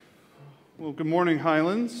Well, good morning,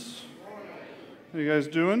 Highlands. How you guys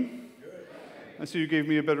doing? I see you gave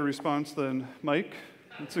me a better response than Mike.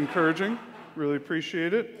 It's encouraging. Really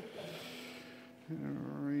appreciate it. All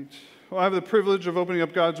right. Well, I have the privilege of opening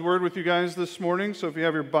up God's Word with you guys this morning. So if you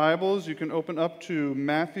have your Bibles, you can open up to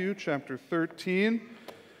Matthew chapter 13.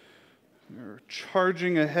 We're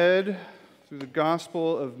charging ahead through the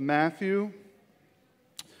Gospel of Matthew,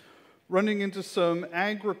 running into some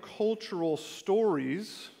agricultural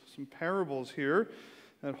stories, some parables here,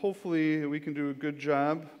 that hopefully we can do a good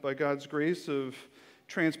job by God's grace of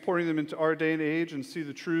transporting them into our day and age and see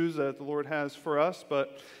the truths that the Lord has for us.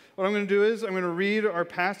 But what I'm going to do is I'm going to read our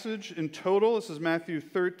passage in total. This is Matthew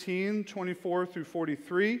 13, 24 through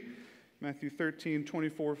 43. Matthew 13,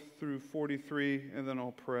 24 through 43, and then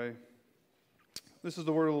I'll pray. This is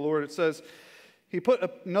the word of the Lord. It says, "He put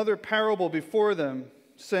another parable before them,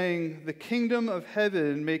 saying, 'The kingdom of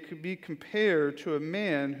heaven may be compared to a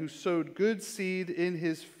man who sowed good seed in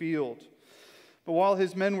his field. But while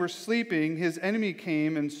his men were sleeping, his enemy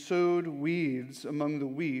came and sowed weeds among the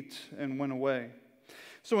wheat and went away.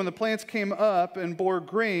 So when the plants came up and bore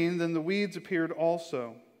grain, then the weeds appeared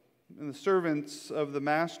also. And the servants of the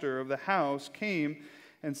master of the house came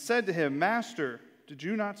and said to him, 'Master, did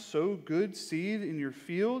you not sow good seed in your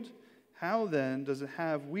field? How then does it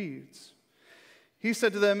have weeds?' He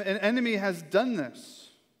said to them, 'An enemy has done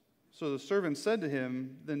this.' So the servants said to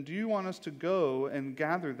him, 'Then do you want us to go and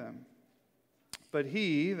gather them?' But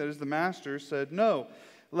he," that is the master, "said, 'No,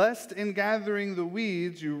 lest in gathering the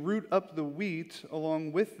weeds you root up the wheat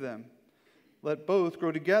along with them. Let both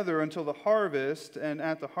grow together until the harvest, and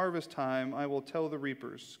at the harvest time I will tell the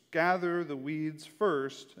reapers, gather the weeds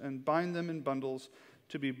first and bind them in bundles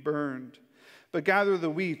to be burned, but gather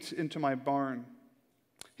the wheat into my barn.'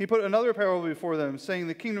 He put another parable before them, saying,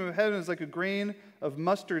 'The kingdom of heaven is like a grain of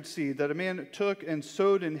mustard seed that a man took and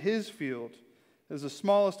sowed in his field. It is the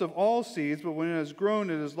smallest of all seeds, but when it has grown,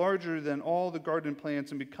 it is larger than all the garden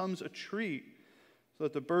plants and becomes a tree, so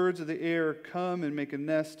that the birds of the air come and make a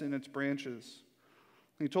nest in its branches.'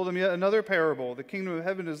 He told them yet another parable. 'The kingdom of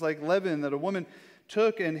heaven is like leaven that a woman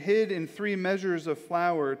took and hid in 3 measures of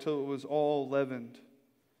flour till it was all leavened.'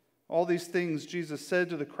 All these things Jesus said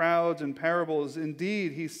to the crowds in parables.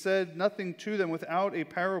 Indeed, he said nothing to them without a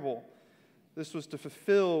parable. This was to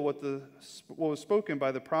fulfill what was spoken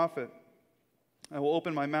by the prophet. 'I will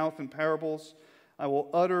open my mouth in parables. I will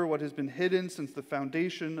utter what has been hidden since the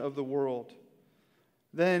foundation of the world.'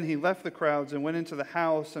 Then he left the crowds and went into the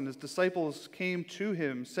house, and his disciples came to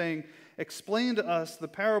him, saying, 'Explain to us the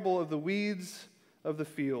parable of the weeds of the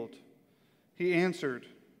field.' He answered,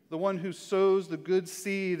 'The one who sows the good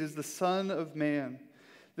seed is the Son of Man.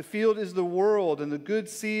 The field is the world, and the good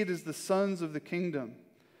seed is the sons of the kingdom.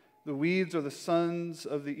 The weeds are the sons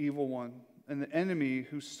of the evil one, and the enemy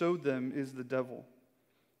who sowed them is the devil.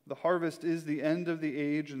 The harvest is the end of the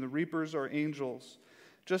age, and the reapers are angels.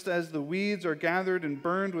 Just as the weeds are gathered and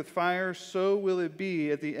burned with fire, so will it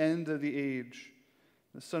be at the end of the age.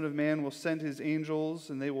 The Son of Man will send his angels,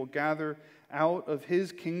 and they will gather out of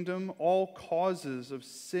his kingdom all causes of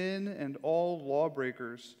sin and all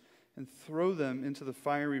lawbreakers, and throw them into the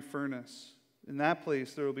fiery furnace. In that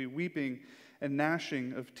place there will be weeping and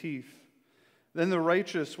gnashing of teeth. Then the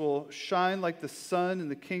righteous will shine like the sun in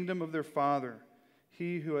the kingdom of their Father.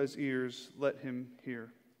 He who has ears, let him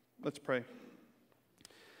hear.'" Let's pray.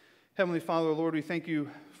 Heavenly Father, Lord, we thank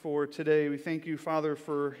you for today. We thank you, Father,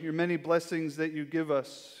 for your many blessings that you give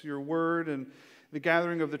us, your word and the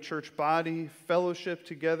gathering of the church body, fellowship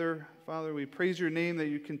together. Father, we praise your name that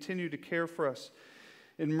you continue to care for us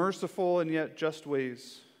in merciful and yet just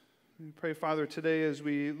ways. We pray, Father, today as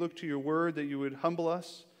we look to your word that you would humble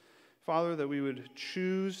us, Father, that we would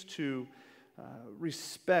choose to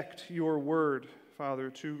respect your word, Father,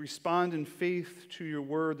 to respond in faith to your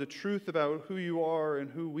word, the truth about who you are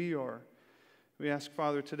and who we are. We ask,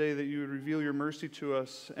 Father, today that you would reveal your mercy to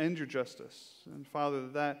us and your justice. And, Father,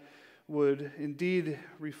 that would indeed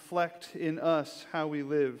reflect in us how we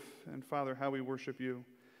live and, Father, how we worship you.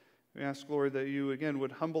 We ask, Lord, that you again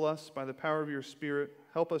would humble us by the power of your Spirit,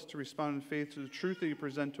 help us to respond in faith to the truth that you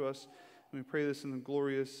present to us, and we pray this in the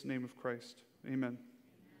glorious name of Christ. Amen.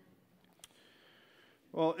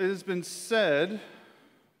 Well, it has been said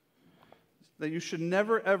that you should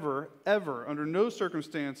never, ever, ever, under no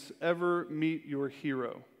circumstance, ever meet your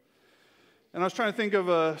hero. And I was trying to think of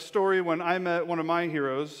a story when I met one of my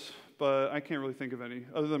heroes, but I can't really think of any,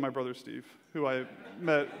 other than my brother Steve, who I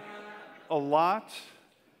met a lot.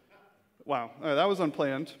 Wow, that was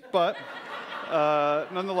unplanned, but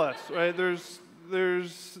nonetheless, right,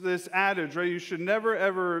 there's this adage, right? You should never,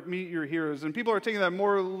 ever meet your heroes. And people are taking that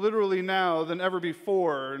more literally now than ever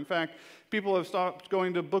before. In fact, people have stopped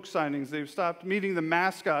going to book signings. They've stopped meeting the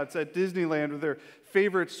mascots at Disneyland with their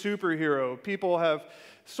favorite superhero. People have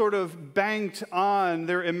sort of banked on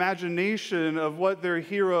their imagination of what their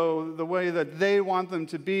hero, the way that they want them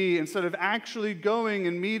to be, instead of actually going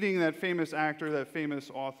and meeting that famous actor, that famous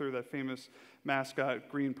author, that famous mascot,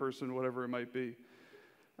 green person, whatever it might be.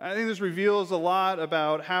 I think this reveals a lot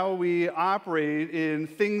about how we operate in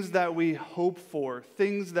things that we hope for,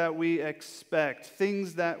 things that we expect,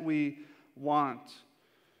 things that we want.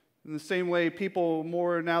 In the same way, people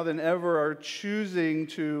more now than ever are choosing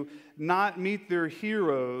to not meet their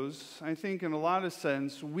heroes. I think in a lot of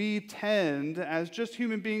sense, we tend, as just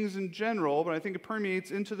human beings in general, but I think it permeates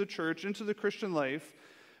into the church, into the Christian life,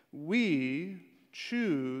 we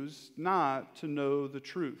choose not to know the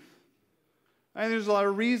truth. And there's a lot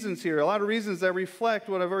of reasons here, a lot of reasons that reflect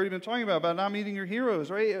what I've already been talking about not meeting your heroes,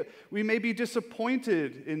 right? We may be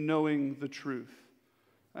disappointed in knowing the truth.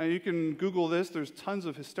 You can Google this. There's tons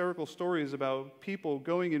of hysterical stories about people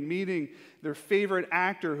going and meeting their favorite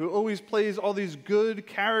actor who always plays all these good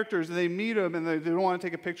characters, and they meet him, and they don't want to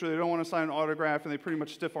take a picture, they don't want to sign an autograph, and they pretty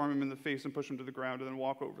much stiff-arm him in the face and push him to the ground and then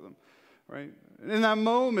walk over them, right? And in that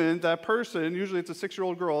moment, that person, usually it's a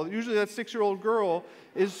 6-year-old girl, usually that 6-year-old girl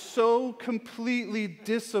is so completely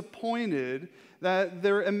disappointed that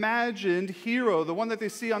their imagined hero, the one that they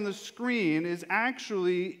see on the screen, is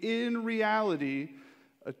actually, in reality,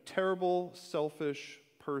 a terrible, selfish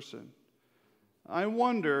person. I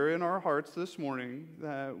wonder in our hearts this morning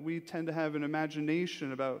that we tend to have an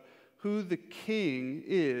imagination about who the king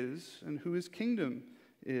is and who his kingdom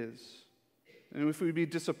is. And if we'd be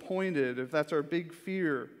disappointed, if that's our big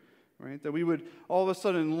fear, right? That we would all of a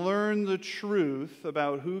sudden learn the truth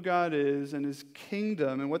about who God is and his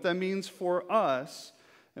kingdom and what that means for us,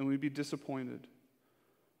 and we'd be disappointed.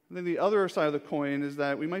 And then the other side of the coin is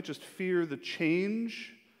that we might just fear the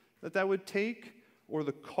change that would take or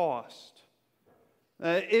the cost.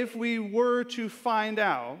 If we were to find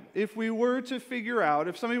out, if we were to figure out,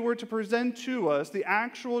 if somebody were to present to us the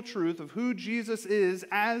actual truth of who Jesus is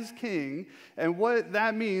as king and what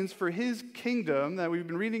that means for his kingdom that we've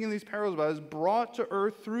been reading in these parables about is brought to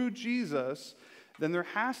earth through Jesus, then there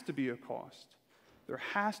has to be a cost. There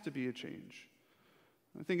has to be a change.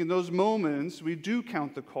 I think in those moments, we do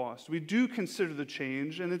count the cost. We do consider the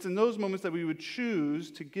change, and it's in those moments that we would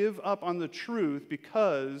choose to give up on the truth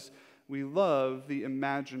because we love the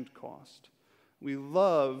imagined cost. We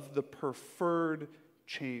love the preferred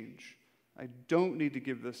change. I don't need to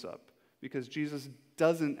give this up because Jesus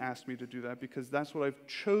doesn't ask me to do that because that's what I've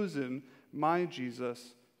chosen my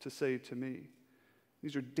Jesus to say to me.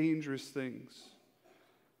 These are dangerous things.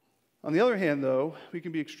 On the other hand, though, we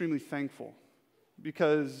can be extremely thankful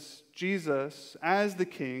because Jesus, as the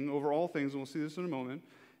king over all things, and we'll see this in a moment,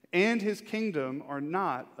 and his kingdom are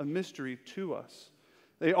not a mystery to us.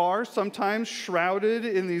 They are sometimes shrouded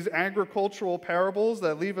in these agricultural parables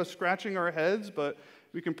that leave us scratching our heads, but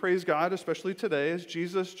we can praise God, especially today, as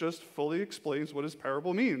Jesus just fully explains what his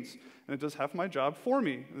parable means. And it does half my job for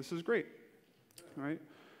me. This is great. All right?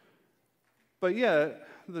 But yet,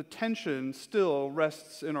 the tension still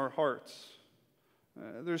rests in our hearts.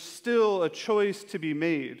 There's still a choice to be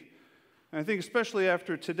made. And I think especially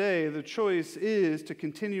after today, the choice is to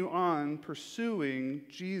continue on pursuing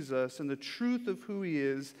Jesus and the truth of who he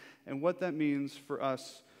is and what that means for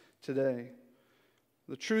us today.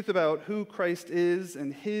 The truth about who Christ is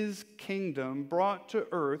and his kingdom brought to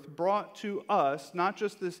earth, brought to us, not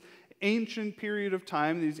just this ancient period of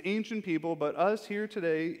time, these ancient people, but us here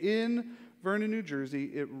today in Vernon, New Jersey,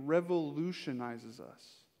 it revolutionizes us.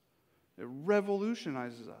 It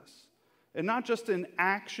revolutionizes us. And not just in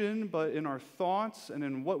action, but in our thoughts and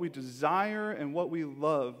in what we desire and what we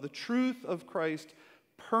love. The truth of Christ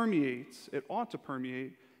permeates, it ought to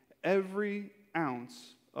permeate, every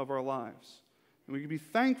ounce of our lives. And we can be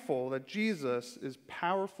thankful that Jesus is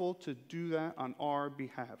powerful to do that on our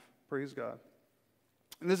behalf. Praise God.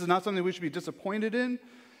 And this is not something we should be disappointed in,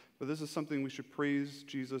 but this is something we should praise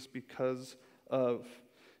Jesus because of.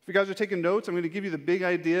 If you guys are taking notes, I'm going to give you the big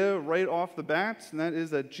idea right off the bat, and that is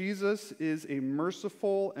that Jesus is a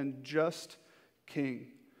merciful and just king.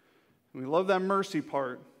 And we love that mercy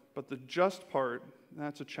part, but the just part,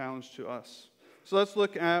 that's a challenge to us. So let's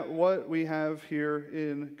look at what we have here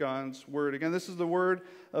in God's Word. Again, this is the Word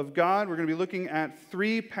of God. We're going to be looking at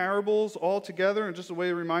 3 parables all together, and just a way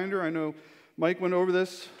of reminder, I know Mike went over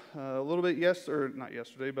this a little bit not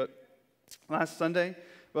yesterday, but last Sunday.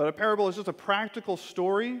 But a parable is just a practical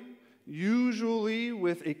story usually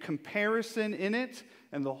with a comparison in it.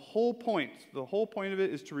 And the whole point of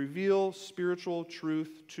it is to reveal spiritual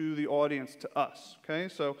truth to the audience, to us. Okay,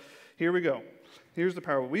 so here we go. Here's the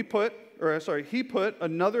parable. He put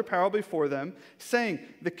another parable before them, saying,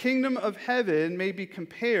 the kingdom of heaven may be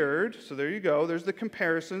compared. So there you go. There's the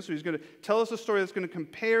comparison. So he's going to tell us a story that's going to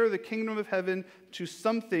compare the kingdom of heaven to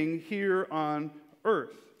something here on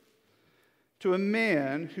earth. To a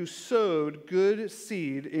man who sowed good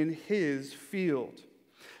seed in his field.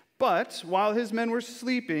 But while his men were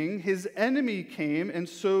sleeping, his enemy came and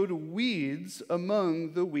sowed weeds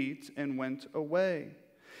among the wheat and went away.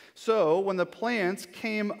 So when the plants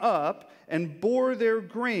came up and bore their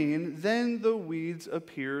grain, then the weeds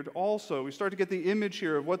appeared also. We start to get the image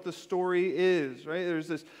here of what the story is, right? There's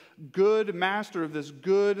this good master of this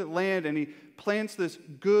good land, and he plants this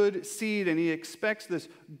good seed, and he expects this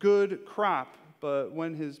good crop. But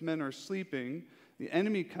when his men are sleeping, the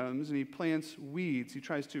enemy comes and he plants weeds. He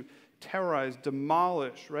tries to terrorize,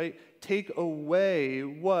 demolish, right? Take away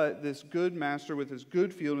what this good master with his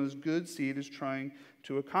good field and his good seed is trying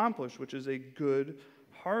to accomplish, which is a good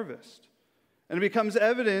harvest. And it becomes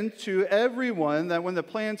evident to everyone that when the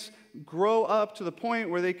plants grow up to the point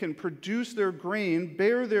where they can produce their grain,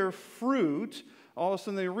 bear their fruit, all of a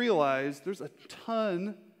sudden they realize there's a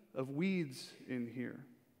ton of weeds in here.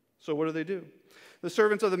 So what do? The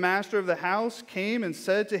servants of the master of the house came and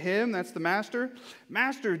said to him, that's the master,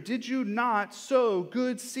 Master, did you not sow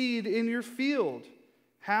good seed in your field?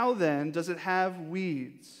 How then does it have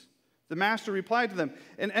weeds? The master replied to them,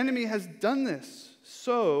 an enemy has done this.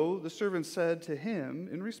 So the servant said to him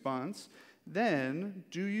in response, then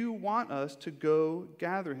do you want us to go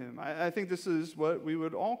gather him? I think this is what we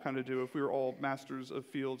would all kind of do if we were all masters of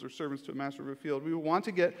fields or servants to a master of a field. We would want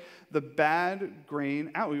to get the bad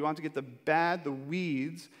grain out. We want to get the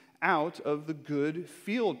weeds out of the good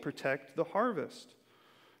field, protect the harvest.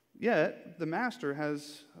 Yet the master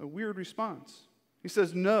has a weird response. He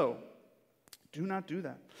says, no, do not do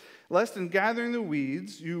that. Lest in gathering the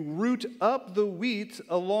weeds, you root up the wheat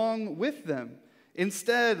along with them.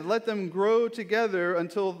 Instead, let them grow together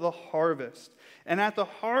until the harvest. And at the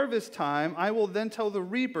harvest time, I will then tell the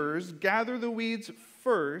reapers, gather the weeds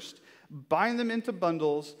first, bind them into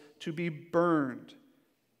bundles to be burned.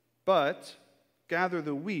 But gather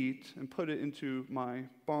the wheat and put it into my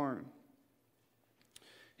barn.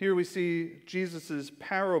 Here we see Jesus'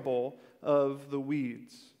 parable of the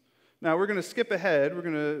weeds. Now, we're going to skip ahead. We're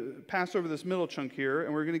going to pass over this middle chunk here,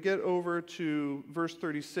 and we're going to get over to verse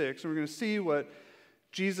 36, and we're going to see what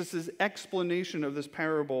Jesus' explanation of this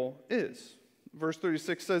parable is. Verse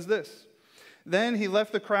 36 says this, then he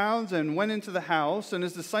left the crowds and went into the house, and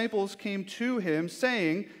his disciples came to him,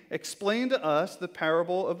 saying, explain to us the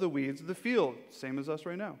parable of the weeds of the field. Same as us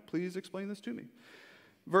right now. Please explain this to me.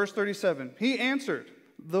 Verse 37, he answered,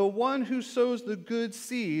 the one who sows the good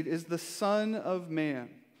seed is the Son of Man.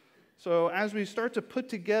 So as we start to put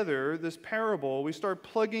together this parable, we start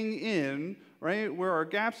plugging in, right, where our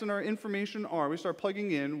gaps in our information are. We start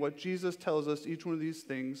plugging in what Jesus tells us each one of these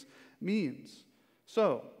things means.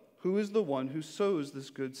 So, who is the one who sows this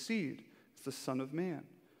good seed? It's the Son of Man.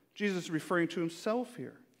 Jesus is referring to himself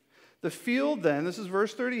here. The field then, this is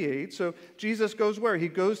verse 38, so Jesus goes where? He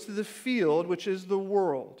goes to the field, which is the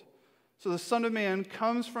world. So the Son of Man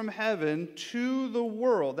comes from heaven to the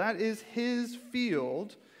world. That is his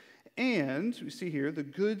field. And we see here, the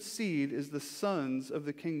good seed is the sons of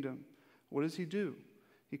the kingdom. What does he do?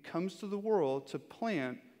 He comes to the world to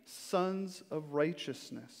plant sons of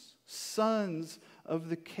righteousness, sons of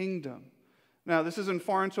the kingdom. Now, this isn't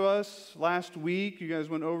foreign to us. Last week, you guys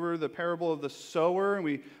went over the parable of the sower, and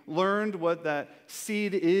we learned what that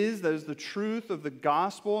seed is. That is the truth of the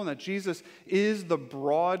gospel, and that Jesus is the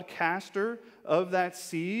broadcaster of that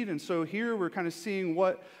seed. And so here we're kind of seeing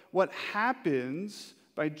what happens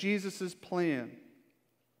by Jesus' plan.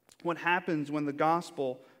 What happens when the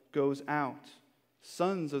gospel goes out?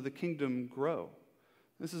 Sons of the kingdom grow.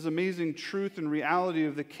 This is amazing truth and reality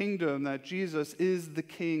of the kingdom that Jesus is the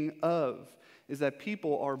king of, is that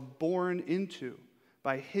people are born into,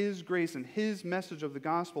 by his grace and his message of the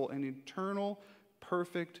gospel, an eternal,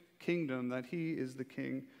 perfect kingdom that he is the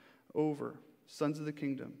king over. Sons of the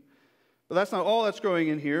kingdom. But that's not all that's growing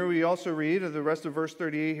in here. We also read the rest of verse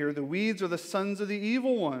 38 here, the weeds are the sons of the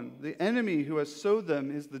evil one. The enemy who has sowed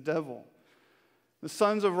them is the devil. The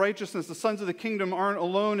sons of righteousness, the sons of the kingdom aren't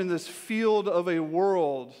alone in this field of a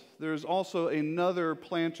world. There's also another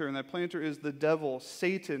planter, and that planter is the devil,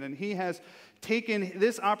 Satan. And he has taken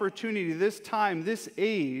this opportunity, this time, this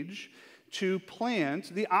age, to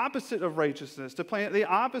plant the opposite of righteousness, to plant the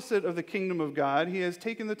opposite of the kingdom of God. He has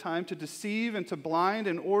taken the time to deceive and to blind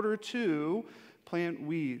in order to plant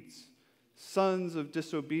weeds, sons of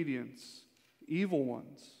disobedience, evil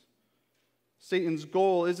ones. Satan's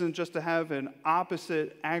goal isn't just to have an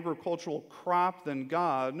opposite agricultural crop than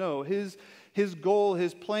God. No, his goal,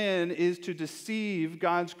 his plan is to deceive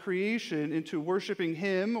God's creation into worshiping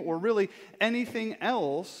him or really anything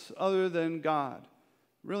else other than God.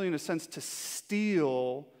 Really, in a sense, to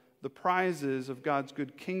steal the prizes of God's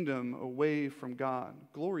good kingdom away from God.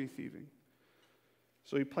 Glory thieving.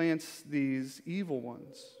 So he plants these evil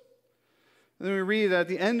ones. And then we read that at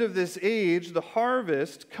the end of this age, the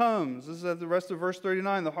harvest comes. This is at the rest of verse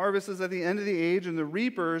 39. The harvest is at the end of the age, and the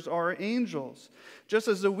reapers are angels. Just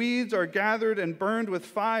as the weeds are gathered and burned with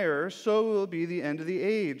fire, so will be the end of the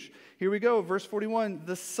age. Here we go, verse 41.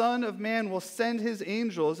 The Son of Man will send his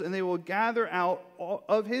angels, and they will gather out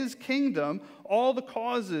of his kingdom all the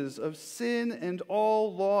causes of sin and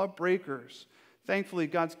all lawbreakers. Thankfully,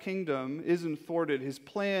 God's kingdom isn't thwarted. His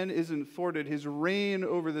plan isn't thwarted. His reign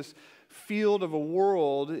over this field of a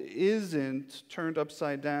world isn't turned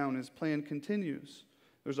upside down. His plan continues.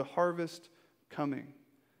 There's a harvest coming.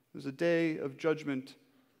 There's a day of judgment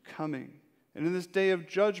coming. And in this day of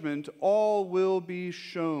judgment, all will be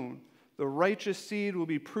shown. The righteous seed will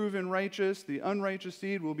be proven righteous. The unrighteous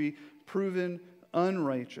seed will be proven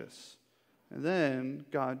unrighteous. And then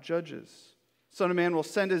God judges. Son of Man will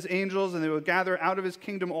send his angels, and they will gather out of his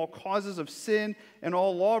kingdom all causes of sin and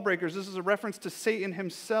all lawbreakers. This is a reference to Satan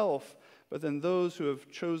himself, but then those who have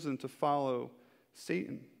chosen to follow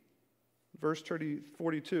Satan. Verse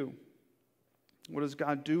 42. What does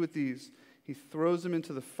God do with these? He throws them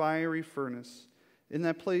into the fiery furnace, in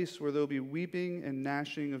that place where there will be weeping and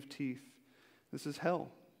gnashing of teeth. This is hell.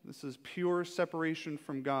 This is pure separation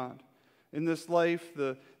from God. In this life,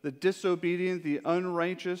 the disobedient, the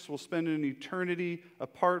unrighteous will spend an eternity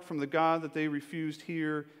apart from the God that they refused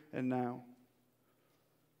here and now.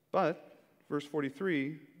 But, verse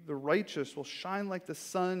 43, the righteous will shine like the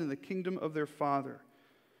sun in the kingdom of their Father.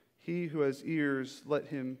 He who has ears, let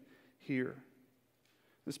him hear.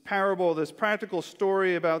 This parable, this practical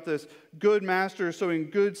story about this good master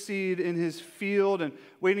sowing good seed in his field and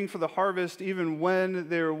waiting for the harvest even when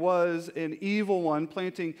there was an evil one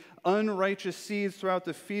planting unrighteous seeds throughout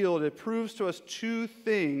the field, it proves to us two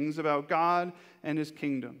things about God and his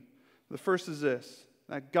kingdom. The first is this,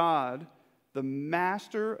 that God, the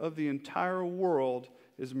master of the entire world,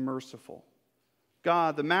 is merciful.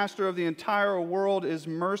 God, the master of the entire world, is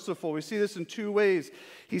merciful. We see this in two ways.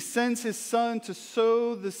 He sends his Son to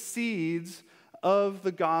sow the seeds of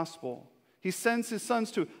the gospel. He sends his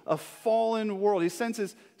sons to a fallen world. He sends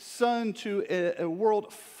his Son to a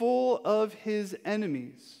world full of his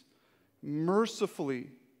enemies,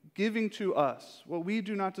 mercifully giving to us what we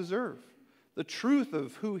do not deserve. The truth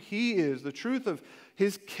of who he is, the truth of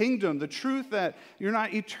his kingdom, the truth that you're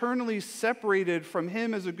not eternally separated from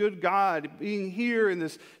him as a good God, being here in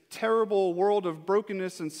this terrible world of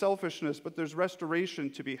brokenness and selfishness, but there's restoration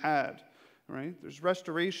to be had, right? There's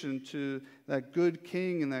restoration to that good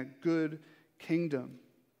king and that good kingdom.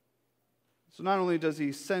 So not only does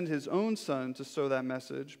he send his own Son to sow that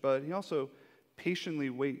message, but he also patiently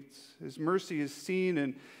waits. His mercy is seen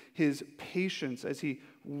in his patience as he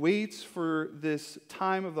waits for this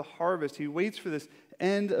time of the harvest. He waits for this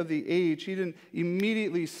end of the age. He didn't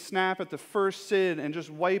immediately snap at the first sin and just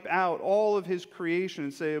wipe out all of his creation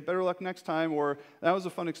and say, better luck next time, or that was a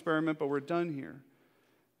fun experiment, but we're done here.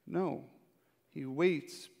 No, he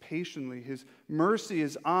waits patiently. His mercy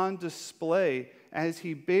is on display as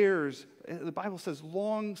he bears, the Bible says,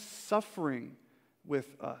 long suffering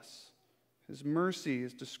with us. His mercy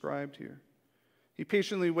is described here. He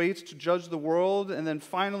patiently waits to judge the world, and then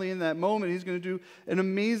finally in that moment, he's going to do an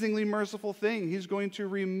amazingly merciful thing. He's going to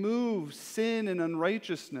remove sin and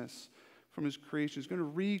unrighteousness from his creation. He's going to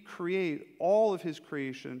recreate all of his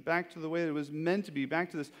creation back to the way that it was meant to be,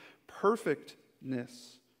 back to this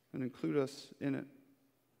perfectness, and include us in it.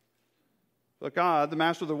 But God, the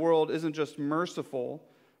master of the world, isn't just merciful,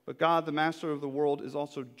 but God, the master of the world, is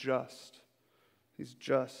also just. He's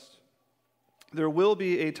just. There will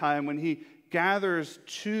be a time when he gathers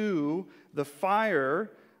to the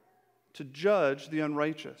fire to judge the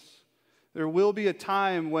unrighteous. There will be a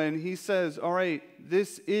time when he says, all right,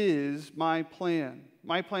 this is my plan.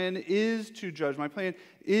 My plan is to judge. My plan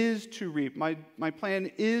is to reap. My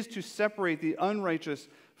plan is to separate the unrighteous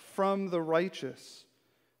from the righteous.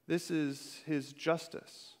 This is his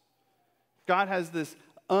justice. God has this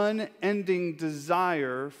unending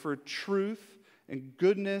desire for truth and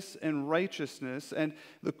goodness and righteousness, and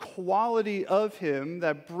the quality of him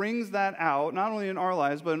that brings that out, not only in our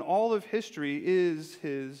lives, but in all of history, is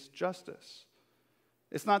his justice.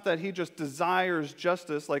 It's not that he just desires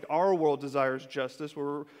justice like our world desires justice.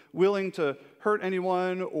 We're willing to hurt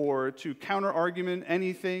anyone or to counter-argument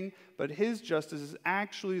anything, but his justice is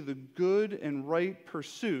actually the good and right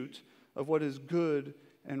pursuit of what is good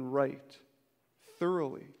and right,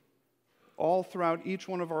 thoroughly, all throughout each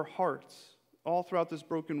one of our hearts, all throughout this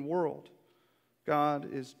broken world.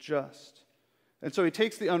 God is just. And so he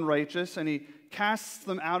takes the unrighteous and he casts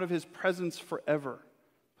them out of his presence forever.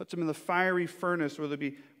 Puts them in the fiery furnace where there'll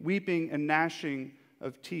be weeping and gnashing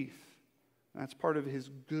of teeth. That's part of his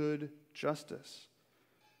good justice.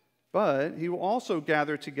 But he will also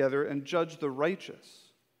gather together and judge the righteous.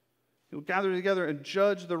 He will gather together and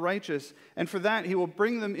judge the righteous. And for that, he will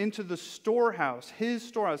bring them into the storehouse,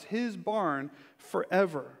 his barn,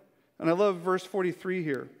 forever. And I love verse 43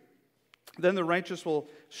 here. Then the righteous will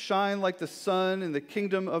shine like the sun in the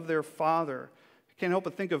kingdom of their Father. Can't help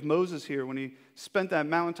but think of Moses here when he spent that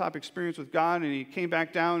mountaintop experience with God and he came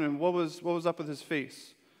back down, and what was up with his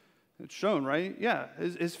face? It's shown, right? Yeah,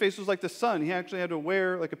 his face was like the sun. He actually had to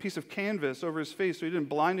wear like a piece of canvas over his face so he didn't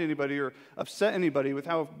blind anybody or upset anybody with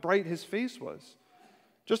how bright his face was.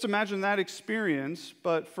 Just imagine that experience,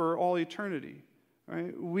 but for all eternity.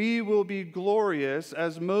 Right? We will be glorious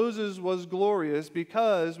as Moses was glorious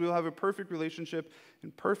because we will have a perfect relationship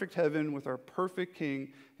in perfect heaven with our perfect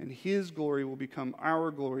King, and his glory will become our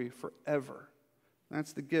glory forever.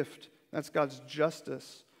 That's the gift. That's God's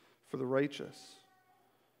justice for the righteous.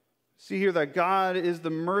 See here that God is the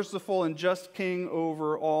merciful and just King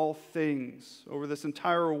over all things, over this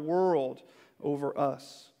entire world, over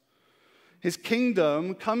us. His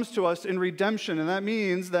kingdom comes to us in redemption, and that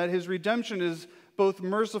means that his redemption is both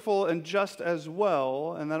merciful and just as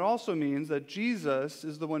well, and that also means that Jesus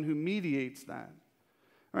is the one who mediates that.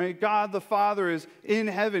 Right? God the Father is in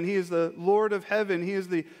heaven. He is the Lord of heaven. He is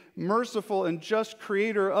the merciful and just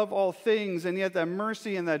creator of all things, and yet that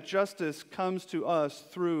mercy and that justice comes to us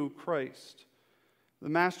through Christ. The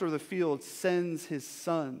master of the field sends his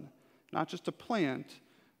son, not just to plant,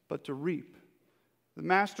 but to reap. The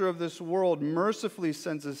master of this world mercifully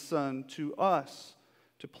sends his son to us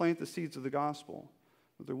to plant the seeds of the gospel.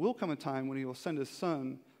 But there will come a time when he will send his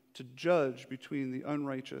son to judge between the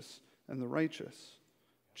unrighteous and the righteous.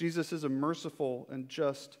 Jesus is a merciful and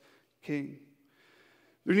just King.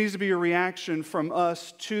 There needs to be a reaction from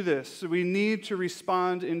us to this. We need to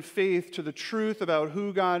respond in faith to the truth about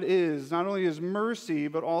who God is, not only his mercy,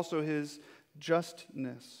 but also his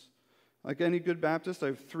justness. Like any good Baptist, I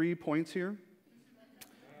have 3 points here.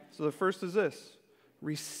 So the first is this: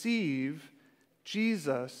 receive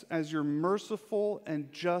Jesus as your merciful and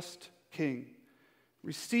just King.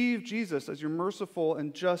 Receive Jesus as your merciful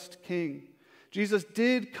and just King. Jesus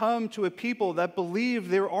did come to a people that believed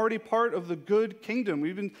they were already part of the good kingdom.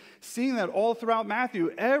 We've been seeing that all throughout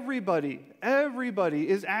Matthew. Everybody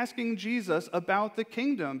is asking Jesus about the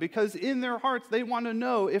kingdom because in their hearts they want to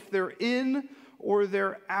know if they're in or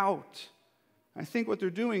they're out. I think what they're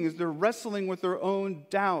doing is they're wrestling with their own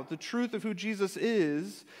doubt. The truth of who Jesus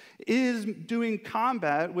is doing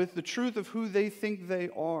combat with the truth of who they think they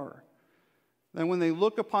are. Then when they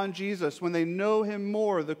look upon Jesus, when they know him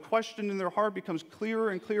more, the question in their heart becomes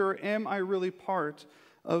clearer and clearer: am I really part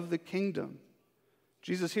of the kingdom?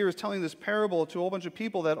 Jesus here is telling this parable to a whole bunch of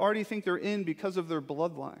people that already think they're in because of their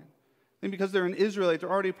bloodline. And because they're an Israelite, they're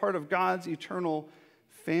already part of God's eternal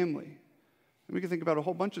family. And we can think about a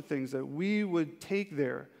whole bunch of things that we would take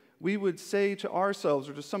there. We would say to ourselves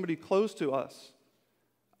or to somebody close to us,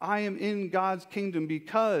 I am in God's kingdom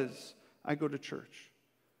because I go to church.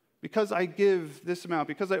 Because I give this amount,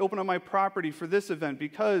 because I open up my property for this event,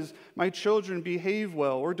 because my children behave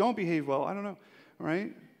well or don't behave well, I don't know,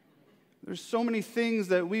 right? There's so many things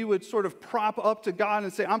that we would sort of prop up to God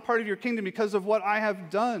and say, I'm part of your kingdom because of what I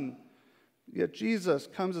have done. Yet Jesus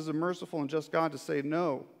comes as a merciful and just God to say,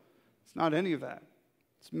 no, it's not any of that.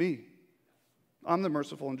 It's me. I'm the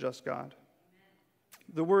merciful and just God.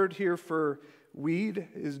 The word here for weed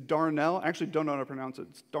is darnel. I actually don't know how to pronounce it.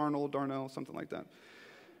 It's darnel, something like that.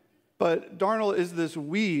 But darnel is this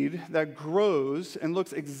weed that grows and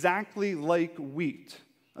looks exactly like wheat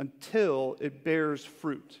until it bears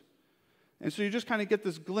fruit. And so you just kind of get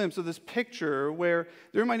this glimpse of this picture where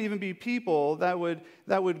there might even be people that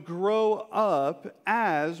would grow up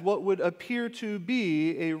as what would appear to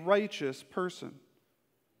be a righteous person.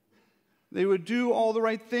 They would do all the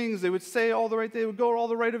right things. They would say all the right, they would go to all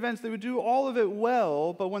the right events. They would do all of it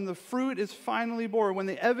well, but when the fruit is finally born, when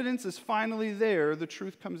the evidence is finally there, the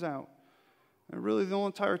truth comes out. And really the whole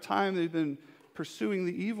entire time they've been pursuing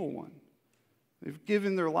the evil one. They've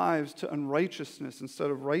given their lives to unrighteousness instead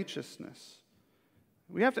of righteousness.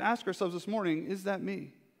 We have to ask ourselves this morning, is that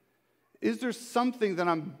me? Is there something that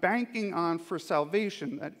I'm banking on for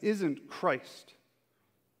salvation that isn't Christ?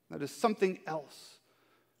 That is something else?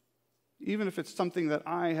 Even if it's something that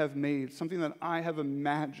I have made, something that I have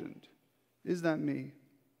imagined. Is that me?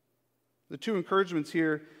 The two encouragements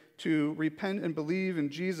here to repent and believe in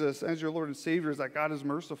Jesus as your Lord and Savior is that God is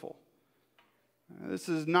merciful. This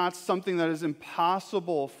is not something that is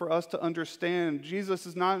impossible for us to understand. Jesus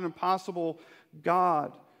is not an impossible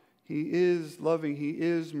God. He is loving, he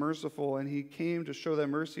is merciful, and he came to show that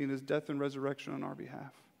mercy in his death and resurrection on our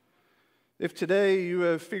behalf. If today you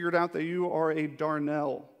have figured out that you are a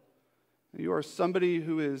Darnell, you are somebody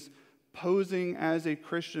who is posing as a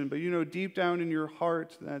Christian, but you know deep down in your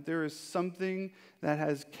heart that there is something that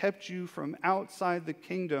has kept you from outside the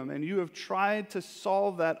kingdom, and you have tried to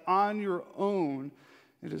solve that on your own,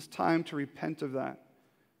 it is time to repent of that.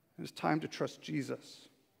 It is time to trust Jesus.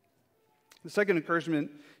 The second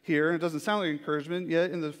encouragement here, and it doesn't sound like encouragement,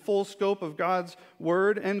 yet in the full scope of God's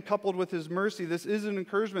word and coupled with his mercy, this is an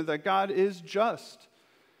encouragement that God is just.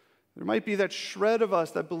 There might be that shred of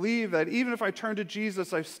us that believe that even if I turn to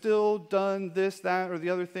Jesus, I've still done this, that, or the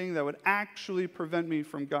other thing that would actually prevent me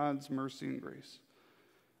from God's mercy and grace.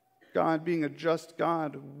 God, being a just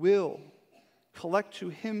God, will collect to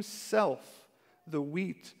himself the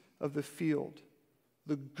wheat of the field,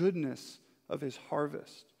 the goodness of his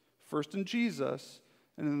harvest, first in Jesus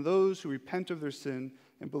and in those who repent of their sin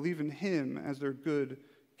and believe in him as their good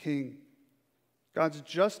king. God's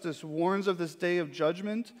justice warns of this day of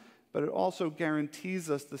judgment, but it also guarantees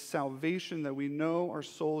us the salvation that we know our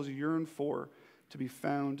souls yearn for, to be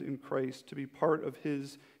found in Christ, to be part of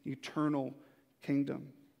his eternal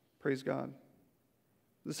kingdom. Praise God.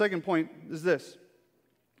 The second point is this.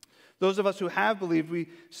 Those of us who have believed, we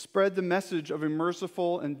spread the message of a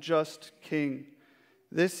merciful and just king.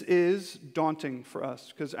 This is daunting for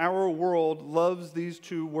us because our world loves these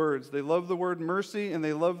two words. They love the word mercy and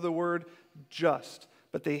they love the word just.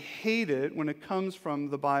 But they hate it when it comes from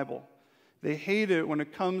the Bible. They hate it when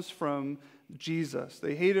it comes from Jesus.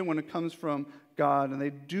 They hate it when it comes from God. And they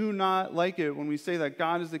do not like it when we say that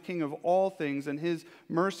God is the king of all things and his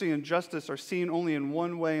mercy and justice are seen only in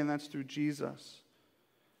one way, and that's through Jesus.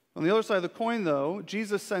 On the other side of the coin, though,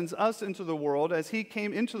 Jesus sends us into the world as he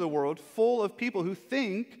came into the world full of people who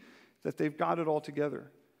think that they've got it all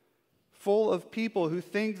together. Full of people who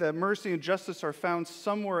think that mercy and justice are found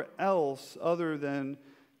somewhere else other than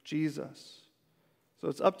Jesus. So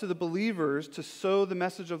it's up to the believers to sow the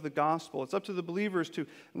message of the gospel. It's up to the believers to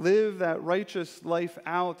live that righteous life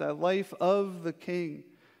out, that life of the King,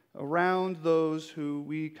 around those who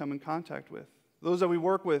we come in contact with. Those that we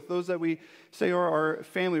work with, those that we say are our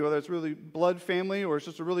family, whether it's really blood family or it's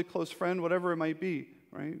just a really close friend, whatever it might be,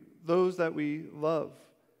 right? Those that we love.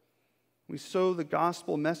 We sow the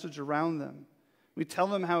gospel message around them. We tell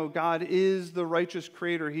them how God is the righteous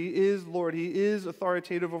creator. He is Lord. He is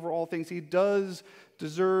authoritative over all things. He does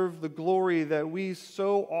deserve the glory that we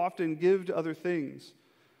so often give to other things.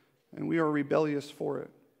 And we are rebellious for it.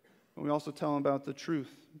 And we also tell them about the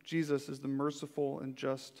truth. Jesus is the merciful and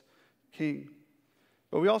just King.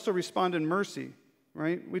 But we also respond in mercy.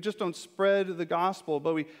 Right? We just don't spread the gospel,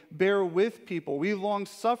 but we bear with people. We long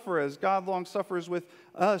suffer as God long suffers with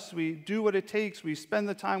us. We do what it takes. We spend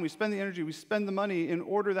the time, we spend the energy, we spend the money in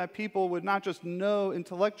order that people would not just know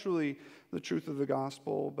intellectually the truth of the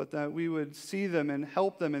gospel, but that we would see them and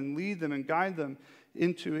help them and lead them and guide them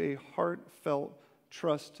into a heartfelt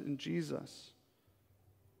trust in Jesus.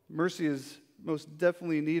 Mercy is most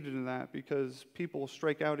definitely needed in that because people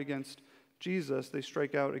strike out against Jesus. They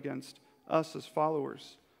strike out against us as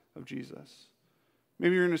followers of Jesus.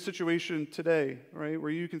 Maybe you're in a situation today, right,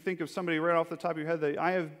 where you can think of somebody right off the top of your head that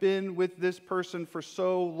I have been with this person for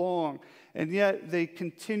so long, and yet they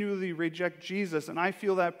continually reject Jesus, and I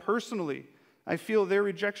feel that personally. I feel their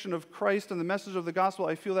rejection of Christ and the message of the gospel.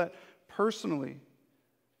 I feel that personally.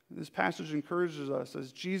 This passage encourages us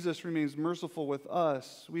as Jesus remains merciful with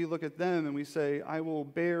us. We look at them and we say, I will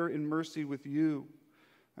bear in mercy with you.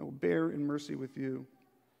 I will bear in mercy with you.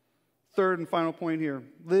 Third and final point here,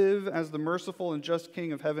 live as the merciful and just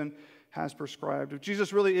King of heaven has prescribed. If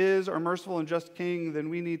Jesus really is our merciful and just King, then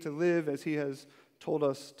we need to live as he has told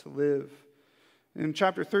us to live. In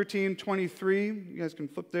chapter 13, 23, you guys can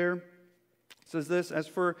flip there, it says this, as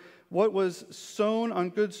for what was sown on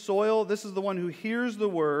good soil, this is the one who hears the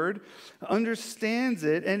word, understands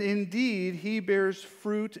it, and indeed he bears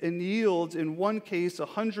fruit and yields in one case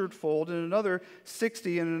 100-fold, in another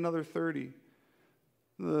 60, and in another 30.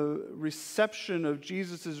 The reception of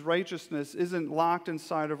Jesus' righteousness isn't locked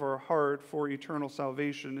inside of our heart for eternal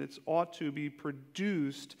salvation. It ought to be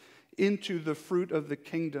produced into the fruit of the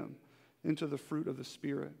kingdom, into the fruit of the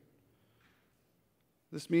Spirit.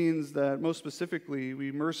 This means that, most specifically,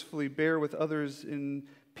 we mercifully bear with others in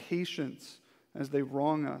patience as they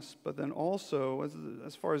wrong us, but then also,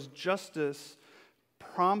 as far as justice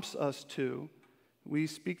prompts us to, we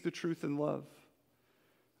speak the truth in love.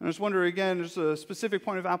 I just wonder, again, there's a specific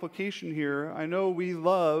point of application here. I know we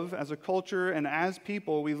love, as a culture and as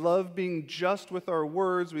people, we love being just with our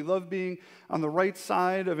words. We love being on the right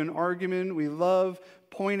side of an argument. We love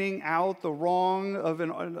pointing out the wrong of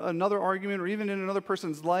another argument, or even in another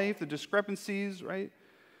person's life, the discrepancies, right?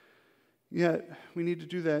 Yet, we need to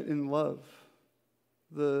do that in love.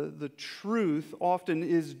 The truth often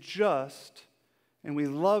is just, and we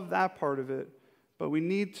love that part of it. But we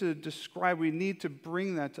need to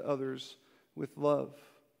bring that to others with love.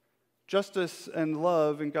 Justice and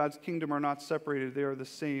love in God's kingdom are not separated. They are the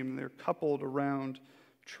same. They're coupled around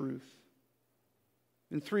truth.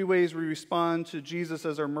 In three ways we respond to Jesus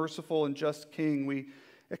as our merciful and just King. We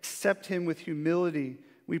accept him with humility.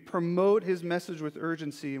 We promote his message with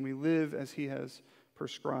urgency, and we live as he has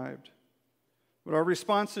prescribed. But our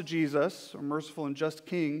response to Jesus, our merciful and just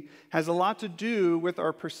King, has a lot to do with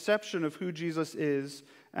our perception of who Jesus is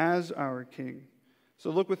as our King. So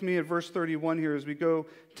look with me at verse 31 here as we go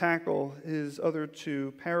tackle his other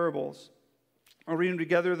two parables. I'll read them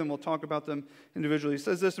together, then we'll talk about them individually. He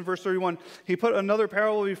says this in verse 31, he put another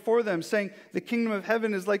parable before them, saying, the kingdom of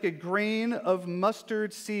heaven is like a grain of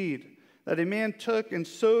mustard seed that a man took and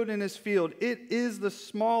sowed in his field. It is the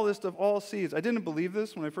smallest of all seeds. I didn't believe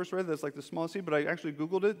this when I first read this, like the smallest seed, but I actually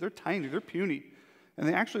Googled it. They're tiny, they're puny, and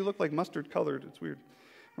they actually look like mustard colored. It's weird,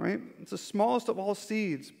 right? It's the smallest of all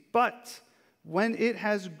seeds, but when it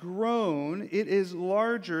has grown, it is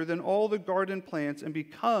larger than all the garden plants and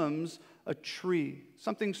becomes a tree.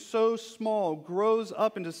 Something so small grows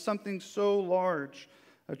up into something so large,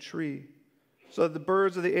 a tree. So that the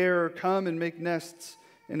birds of the air come and make nests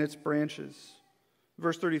in its branches.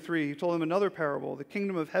 Verse 33, he told him another parable. The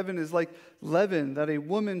kingdom of heaven is like leaven that a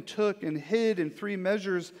woman took and hid in 3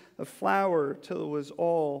 measures of flour till it was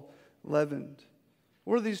all leavened.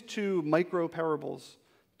 What are these two micro parables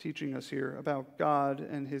teaching us here about God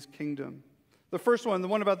and his kingdom? The first one, the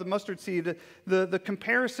one about the mustard seed, the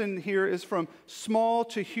comparison here is from small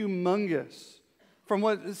to humongous, from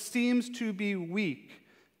what seems to be weak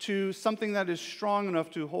to something that is strong enough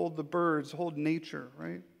to hold the birds, hold nature,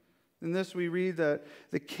 right? In this we read that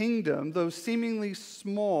the kingdom, though seemingly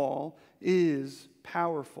small, is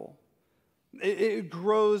powerful. It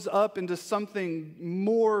grows up into something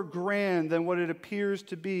more grand than what it appears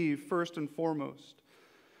to be first and foremost.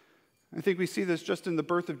 I think we see this just in the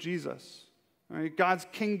birth of Jesus. Right? God's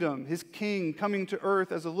kingdom, his king coming to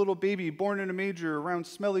earth as a little baby born in a manger around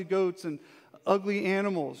smelly goats and ugly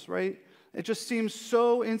animals, right? It just seems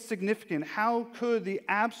so insignificant. How could the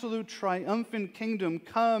absolute triumphant kingdom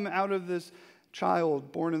come out of this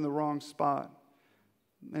child born in the wrong spot?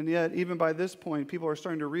 And yet, even by this point, people are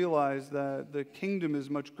starting to realize that the kingdom is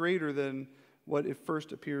much greater than what it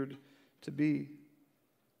first appeared to be.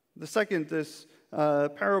 The second, this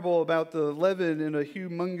parable about the leaven in a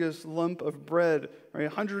humongous lump of bread, right?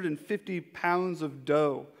 150 pounds of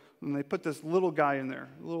dough. And they put this little guy in there,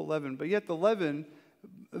 a little leaven. But yet the leaven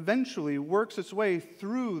eventually works its way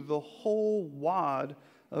through the whole wad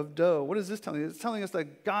of dough. What is this telling us? It's telling us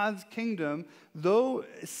that God's kingdom, though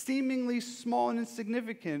seemingly small and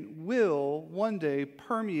insignificant, will one day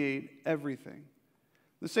permeate everything.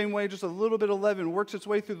 The same way just a little bit of leaven works its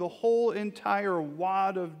way through the whole entire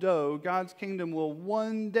wad of dough, God's kingdom will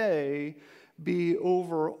one day be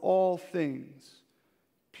over all things,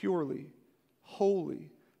 purely,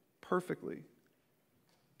 wholly, perfectly.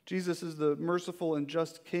 Jesus is the merciful and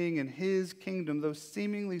just King, and his kingdom, though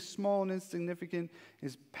seemingly small and insignificant,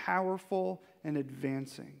 is powerful and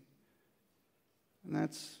advancing. And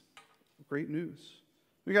that's great news.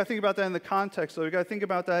 We got to think about that in the context, though. We got to think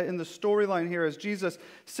about that in the storyline here as Jesus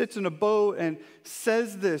sits in a boat and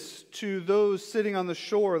says this to those sitting on the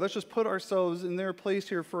shore. Let's just put ourselves in their place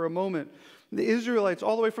here for a moment. The Israelites,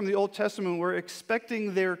 all the way from the Old Testament, were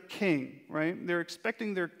expecting their king, right? They're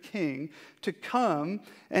expecting their king to come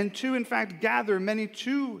and to, in fact, gather many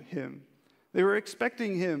to him. They were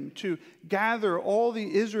expecting him to gather all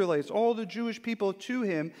the Israelites, all the Jewish people to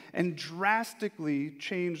him and drastically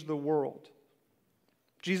change the world.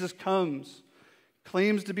 Jesus comes,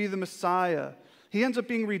 claims to be the Messiah. He ends up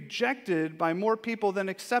being rejected by more people than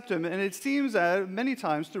accept him. And it seems that many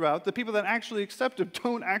times throughout, the people that actually accept him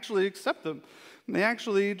don't actually accept him. They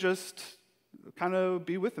actually just kind of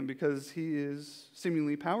be with him because he is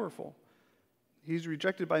seemingly powerful. He's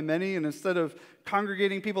rejected by many, and instead of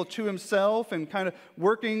congregating people to himself and kind of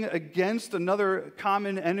working against another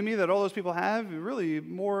common enemy that all those people have, really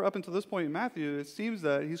more up until this point in Matthew, it seems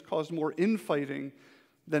that he's caused more infighting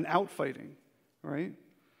than outfighting, right?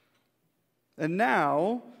 And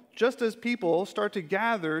now, just as people start to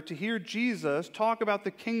gather to hear Jesus talk about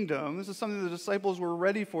the kingdom, this is something the disciples were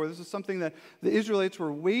ready for. This is something that the Israelites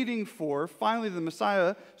were waiting for. Finally, the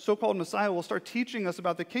Messiah, so-called Messiah, will start teaching us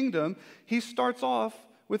about the kingdom. He starts off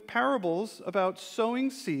with parables about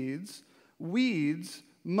sowing seeds, weeds,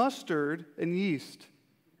 mustard, and yeast.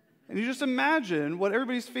 And you just imagine what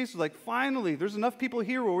everybody's face is like. Finally, there's enough people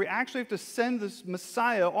here where we actually have to send this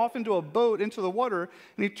Messiah off into a boat, into the water,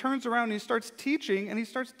 and he turns around and he starts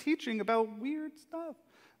teaching about weird stuff.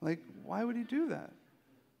 Like, why would he do that?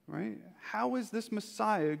 Right? How is this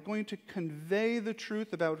Messiah going to convey the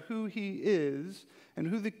truth about who he is and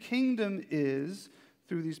who the kingdom is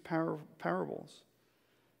through these parables?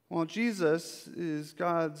 Well, Jesus is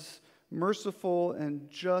God's merciful and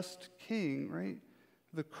just king, right?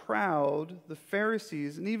 The crowd, the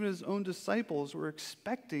Pharisees, and even his own disciples were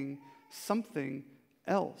expecting something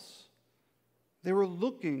else. They were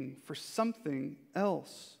looking for something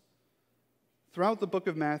else. Throughout the book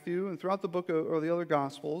of Matthew and throughout the book or the other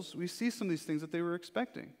Gospels, we see some of these things that they were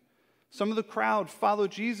expecting. Some of the crowd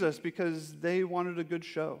followed Jesus because they wanted a good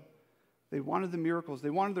show. They wanted the miracles. They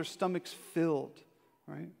wanted their stomachs filled,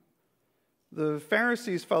 right? The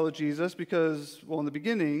Pharisees followed Jesus because, well, in the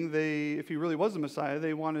beginning, if he really was the Messiah,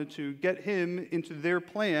 they wanted to get him into their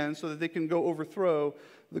plan so that they can go overthrow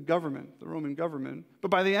the government, the Roman government.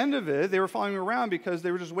 But by the end of it, they were following him around because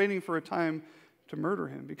they were just waiting for a time to murder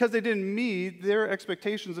him. Because they didn't meet their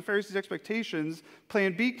expectations, the Pharisees' expectations,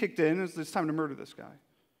 plan B kicked in, and it's time to murder this guy.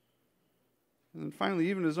 And then finally,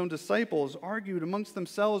 even his own disciples argued amongst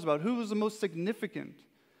themselves about who was the most significant.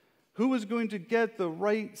 Who was going to get the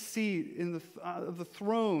right seat in the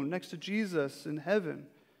throne next to Jesus in heaven?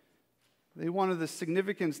 They wanted the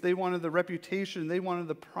significance, they wanted the reputation, they wanted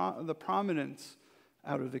the prominence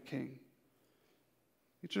out of the king.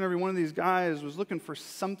 Each and every one of these guys was looking for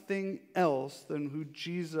something else than who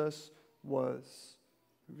Jesus was.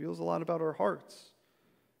 It reveals a lot about our hearts.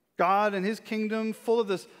 God and his kingdom, full of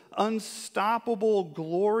this unstoppable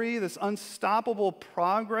glory, this unstoppable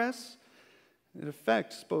progress. It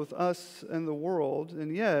affects both us and the world,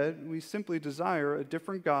 and yet we simply desire a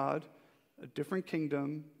different God, a different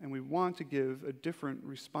kingdom, and we want to give a different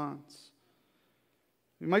response.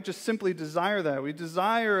 We might just simply desire that. We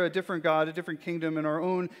desire a different God, a different kingdom, and our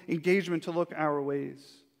own engagement to look our ways.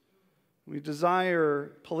 We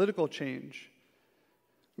desire political change.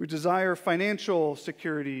 We desire financial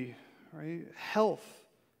security, right? Health.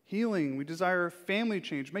 Healing. We desire family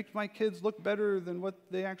change. Make my kids look better than what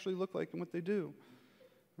they actually look like and what they do.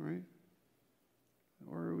 Right?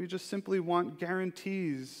 Or we just simply want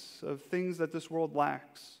guarantees of things that this world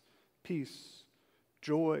lacks. Peace,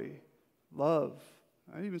 joy, love.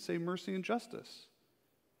 I'd even say mercy and justice.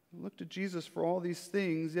 We look to Jesus for all these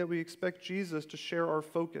things, yet we expect Jesus to share our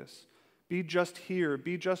focus. Be just here.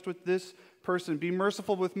 Be just with this person. Be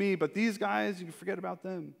merciful with me. But these guys, you can forget about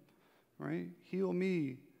them. Right? Heal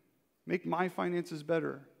me. Make my finances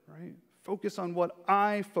better, right? Focus on what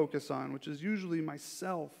I focus on, which is usually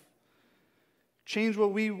myself. Change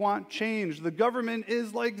what we want changed. The government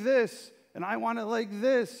is like this, and I want it like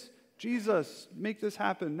this. Jesus, make this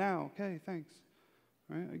happen now. Okay, thanks.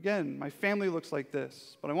 Right? Again, my family looks like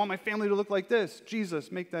this, but I want my family to look like this.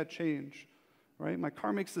 Jesus, make that change. Right? My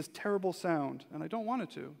car makes this terrible sound, and I don't want it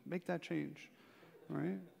to. Make that change.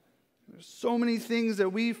 Right? There's so many things that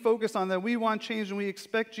we focus on that we want changed, and we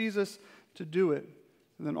expect Jesus to do it.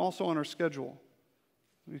 And then also on our schedule,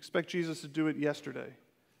 we expect Jesus to do it yesterday.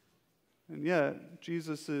 And yet,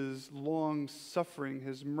 Jesus' long-suffering,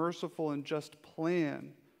 his merciful and just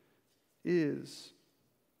plan is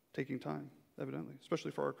taking time, evidently,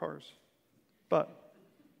 especially for our cars. But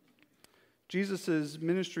Jesus'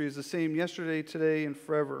 ministry is the same yesterday, today, and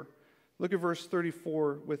forever. Look at verse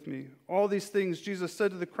 34 with me. All these things Jesus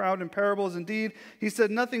said to the crowd in parables. Indeed, he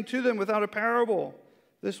said nothing to them without a parable.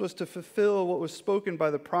 This was to fulfill what was spoken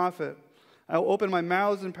by the prophet. I will open my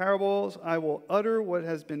mouth in parables. I will utter what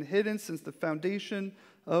has been hidden since the foundation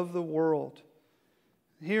of the world.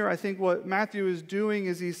 Here, I think what Matthew is doing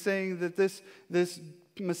is he's saying that this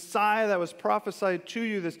Messiah that was prophesied to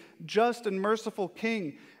you, this just and merciful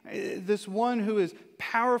king, this one who is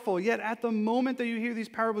powerful, yet at the moment that you hear these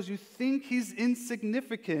parables, you think he's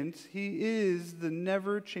insignificant. He is the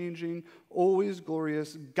never-changing, always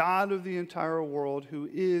glorious God of the entire world who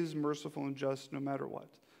is merciful and just no matter what.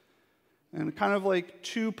 And kind of like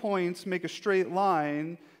 2 points make a straight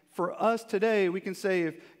line. For us today, we can say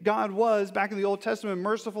if God was, back in the Old Testament,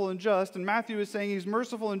 merciful and just, and Matthew is saying he's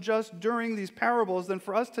merciful and just during these parables, then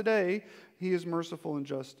for us today, he is merciful and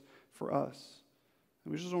just for us.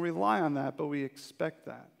 And we just don't rely on that, but we expect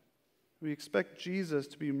that. We expect Jesus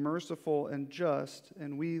to be merciful and just,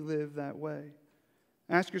 and we live that way.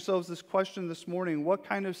 Ask yourselves this question this morning: what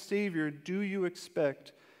kind of Savior do you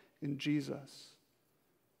expect in Jesus?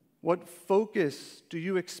 What focus do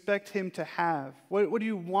you expect him to have? What do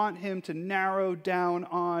you want him to narrow down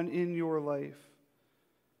on in your life?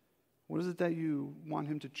 What is it that you want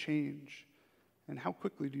him to change? And how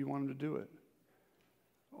quickly do you want him to do it?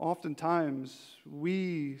 Oftentimes,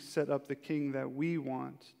 we set up the king that we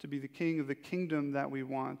want to be the king of the kingdom that we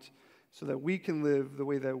want so that we can live the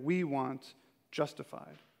way that we want,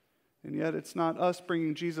 justified. And yet it's not us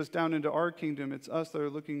bringing Jesus down into our kingdom. It's us that are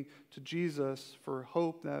looking to Jesus for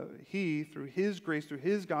hope that he, through his grace, through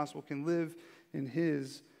his gospel, can live in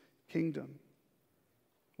his kingdom.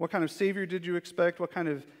 What kind of Savior did you expect? What kind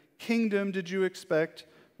of kingdom did you expect?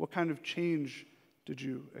 What kind of change did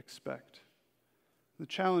you expect? The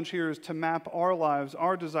challenge here is to map our lives,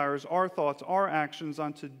 our desires, our thoughts, our actions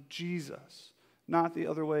onto Jesus, not the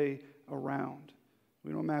other way around.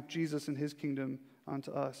 We don't map Jesus and his kingdom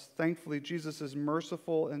onto us. Thankfully, Jesus is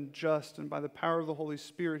merciful and just, and by the power of the Holy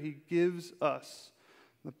Spirit, he gives us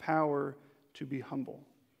the power to be humble,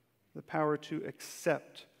 the power to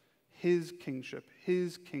accept his kingship,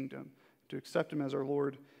 his kingdom, to accept him as our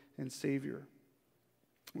Lord and Savior.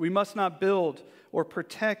 We must not build or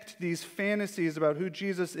protect these fantasies about who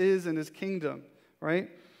Jesus is and his kingdom, right?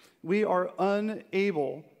 We are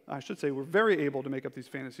unable, I should say we're very able to make up these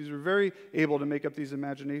fantasies. We're very able to make up these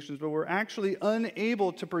imaginations, but we're actually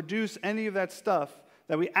unable to produce any of that stuff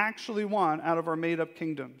that we actually want out of our made-up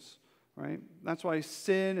kingdoms, right? That's why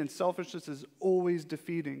sin and selfishness is always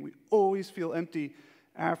defeating. We always feel empty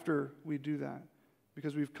after we do that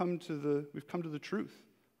because we've come to the truth,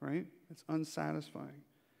 right? It's unsatisfying.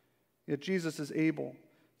 Yet Jesus is able.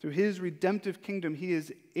 Through his redemptive kingdom, he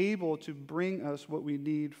is able to bring us what we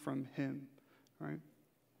need from him, right?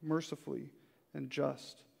 Mercifully and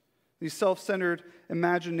just. These self-centered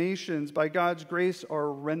imaginations, by God's grace,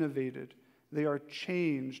 are renovated. They are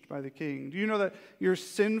changed by the King. Do you know that your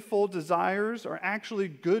sinful desires are actually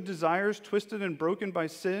good desires twisted and broken by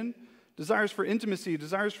sin? Desires for intimacy,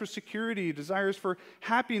 desires for security, desires for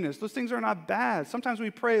happiness. Those things are not bad. Sometimes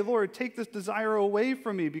we pray, Lord, take this desire away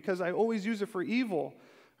from me because I always use it for evil.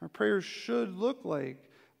 Our prayers should look like,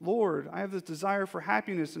 Lord, I have this desire for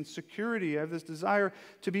happiness and security. I have this desire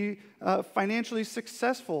to be financially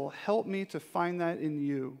successful. Help me to find that in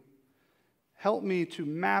you. Help me to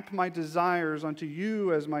map my desires onto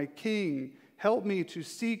you as my King. Help me to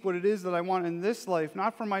seek what it is that I want in this life,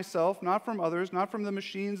 not from myself, not from others, not from the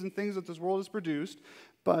machines and things that this world has produced,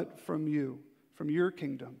 but from you, from your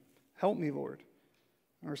kingdom. Help me, Lord.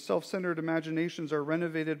 Our self-centered imaginations are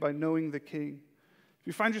renovated by knowing the King. If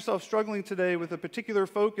you find yourself struggling today with a particular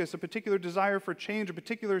focus, a particular desire for change, a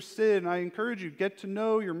particular sin, I encourage you, get to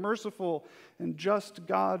know your merciful and just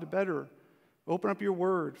God better. Open up your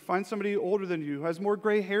word. Find somebody older than you who has more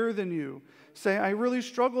gray hair than you. Say, I really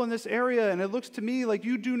struggle in this area, and it looks to me like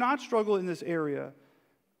you do not struggle in this area.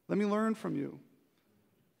 Let me learn from you.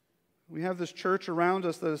 We have this church around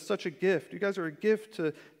us that is such a gift. You guys are a gift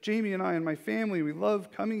to Jamie and I and my family. We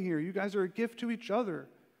love coming here. You guys are a gift to each other.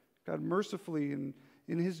 God mercifully and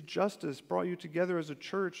in his justice brought you together as a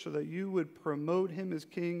church so that you would promote him as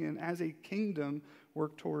king and as a kingdom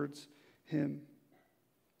work towards him.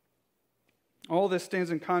 All this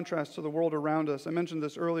stands in contrast to the world around us. I mentioned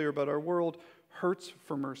this earlier, but our world hurts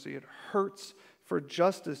for mercy. It hurts for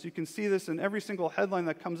justice. You can see this in every single headline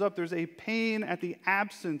that comes up. There's a pain at the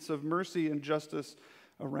absence of mercy and justice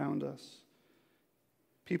around us.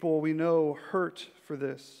 People we know hurt for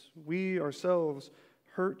this. We ourselves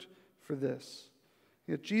hurt for this.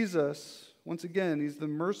 Yet Jesus, once again, he's the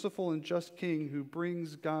merciful and just King who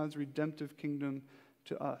brings God's redemptive kingdom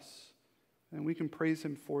to us. And we can praise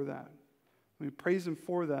him for that. We praise him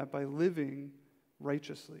for that by living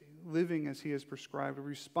righteously, living as he has prescribed. We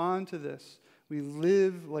respond to this. We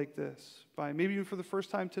live like this by, maybe even for the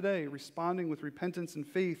first time today, responding with repentance and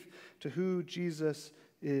faith to who Jesus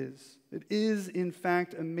is. It is, in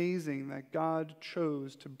fact, amazing that God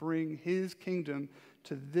chose to bring his kingdom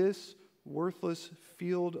to this worthless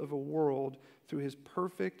field of a world through his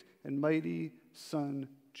perfect and mighty Son,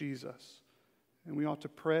 Jesus. And we ought to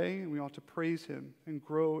pray and we ought to praise him and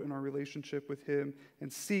grow in our relationship with him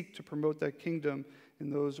and seek to promote that kingdom in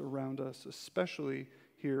those around us, especially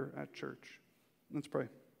here at church. Let's pray.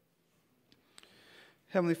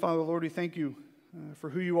 Heavenly Father, Lord, we thank you for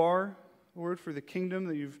who you are, Lord, for the kingdom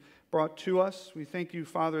that you've brought to us. We thank you,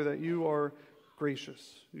 Father, that you are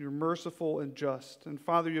gracious, you're merciful and just. And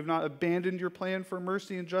Father, you have not abandoned your plan for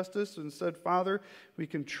mercy and justice. Instead, Father, we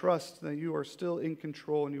can trust that you are still in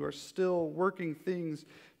control and you are still working things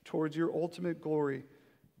towards your ultimate glory.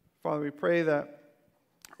 Father, we pray that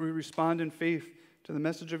we respond in faith to the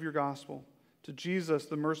message of your gospel, to Jesus,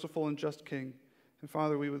 the merciful and just King. And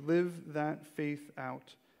Father, we would live that faith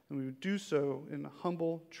out. And we would do so in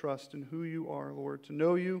humble trust in who you are, Lord, to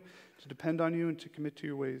know you, to depend on you, and to commit to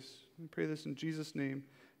your ways. We pray this in Jesus' name.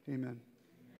 Amen.